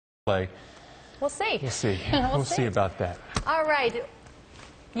play. We'll see. We'll see. We'll see about that. All right.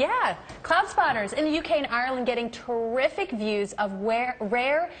 Yeah, cloud spotters in the UK and Ireland getting terrific views of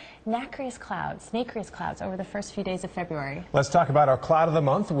rare nacreous clouds over the first few days of February. Let's talk about our Cloud of the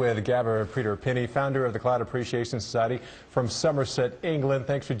Month with Gavin Pretor-Pinney, founder of the Cloud Appreciation Society from Somerset, England.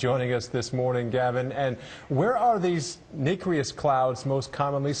 Thanks for joining us this morning, Gavin. And where are these nacreous clouds most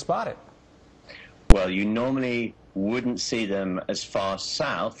commonly spotted? Well, you normally wouldn't see them as far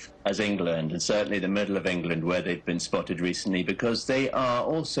south as England, and certainly the middle of England where they've been spotted recently, because they are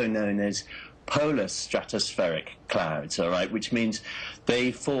also known as polar stratospheric clouds, all right, which means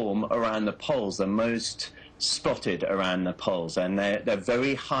they form around the poles. They're most spotted around the poles, and they're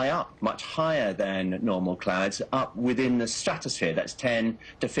very high up, much higher than normal clouds, up within the stratosphere. That's 10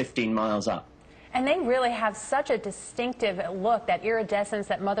 to 15 miles up. And they really have such a distinctive look, that iridescence,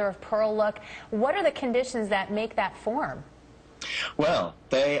 that mother-of-pearl look. What are the conditions that make that form? Well,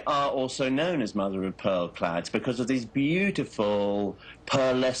 they are also known as mother-of-pearl clouds because of these beautiful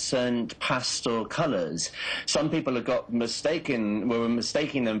pearlescent pastel colors. Some people have were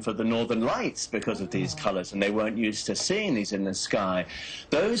mistaking them for the northern lights because of these colors, and they weren't used to seeing these in the sky.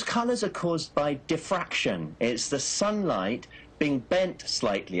 Those colors are caused by diffraction. It's the sunlight being bent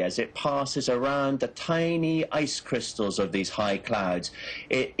slightly as it passes around the tiny ice crystals of these high clouds.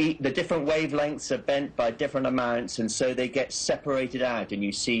 The different wavelengths are bent by different amounts, and so they get separated out, and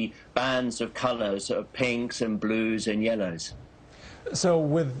you see bands of colors of pinks and blues and yellows. So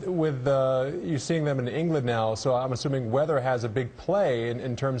with you seeing them in England now, so I'm assuming weather has a big play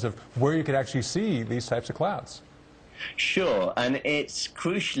in terms of where you could actually see these types of clouds. Sure, and it's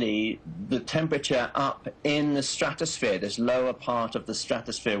crucially the temperature up in the stratosphere, this lower part of the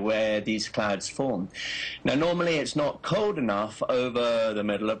stratosphere where these clouds form. Now, normally it's not cold enough over the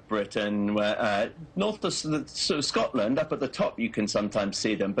middle of Britain, where, north of Scotland, up at the top you can sometimes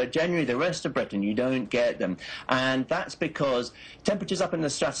see them, but generally the rest of Britain you don't get them. And that's because temperatures up in the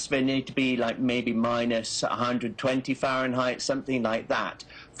stratosphere need to be like maybe minus 120 Fahrenheit, something like that,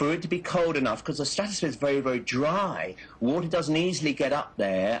 for it to be cold enough, because the stratosphere is very, very dry. Water doesn't easily get up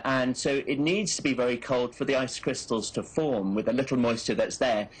there, and so it needs to be very cold for the ice crystals to form with the little moisture that's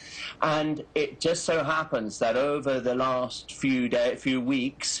there. And it just so happens that over the last few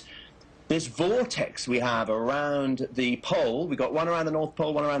weeks, this vortex we have around the pole, we've got one around the North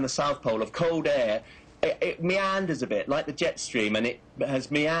Pole, one around the South Pole, of cold air. It meanders a bit like the jet stream, and it has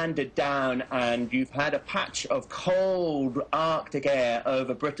meandered down, and you've had a patch of cold Arctic air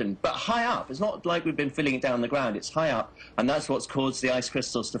over Britain, but high up. It's not like we've been filling it down the ground. It's high up, and that's what's caused the ice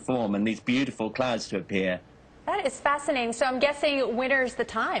crystals to form and these beautiful clouds to appear. That is fascinating. So I'm guessing winter's the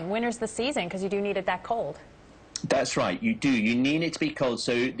time, winter's the season, because you do need it that cold. That's right, you do. You need it to be cold,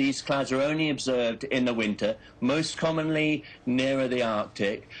 so these clouds are only observed in the winter, most commonly nearer the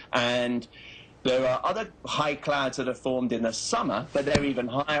Arctic, and there are other high clouds that are formed in the summer, but they're even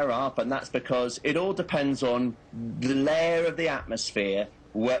higher up, and that's because it all depends on the layer of the atmosphere,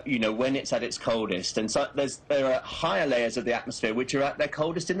 when it's at its coldest. And so there are higher layers of the atmosphere which are at their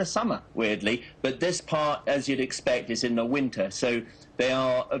coldest in the summer, weirdly, but this part, as you'd expect, is in the winter. So they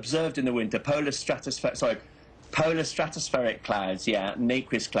are observed in the winter. Polar stratospheric clouds, yeah,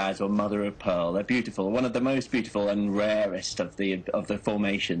 nacreous clouds, or mother of pearl. They're beautiful, one of the most beautiful and rarest of the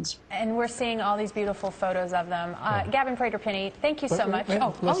formations. And we're seeing all these beautiful photos of them. Gavin Pretor-Pinney, thank you so much.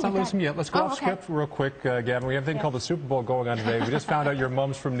 Let's not lose him yet. Let's go off script real quick, Gavin. We have a thing called the Super Bowl going on today. We just found out your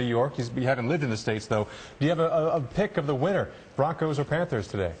mom's from New York. You haven't lived in the States, though. Do you have a pick of the winner, Broncos or Panthers,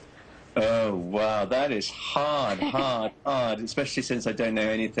 today? Oh, wow, that is hard, especially since I don't know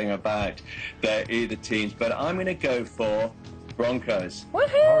anything about either teams. But I'm going to go for Broncos.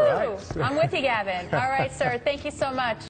 Woohoo! All right. I'm with you, Gavin. All right, sir. Thank you so much.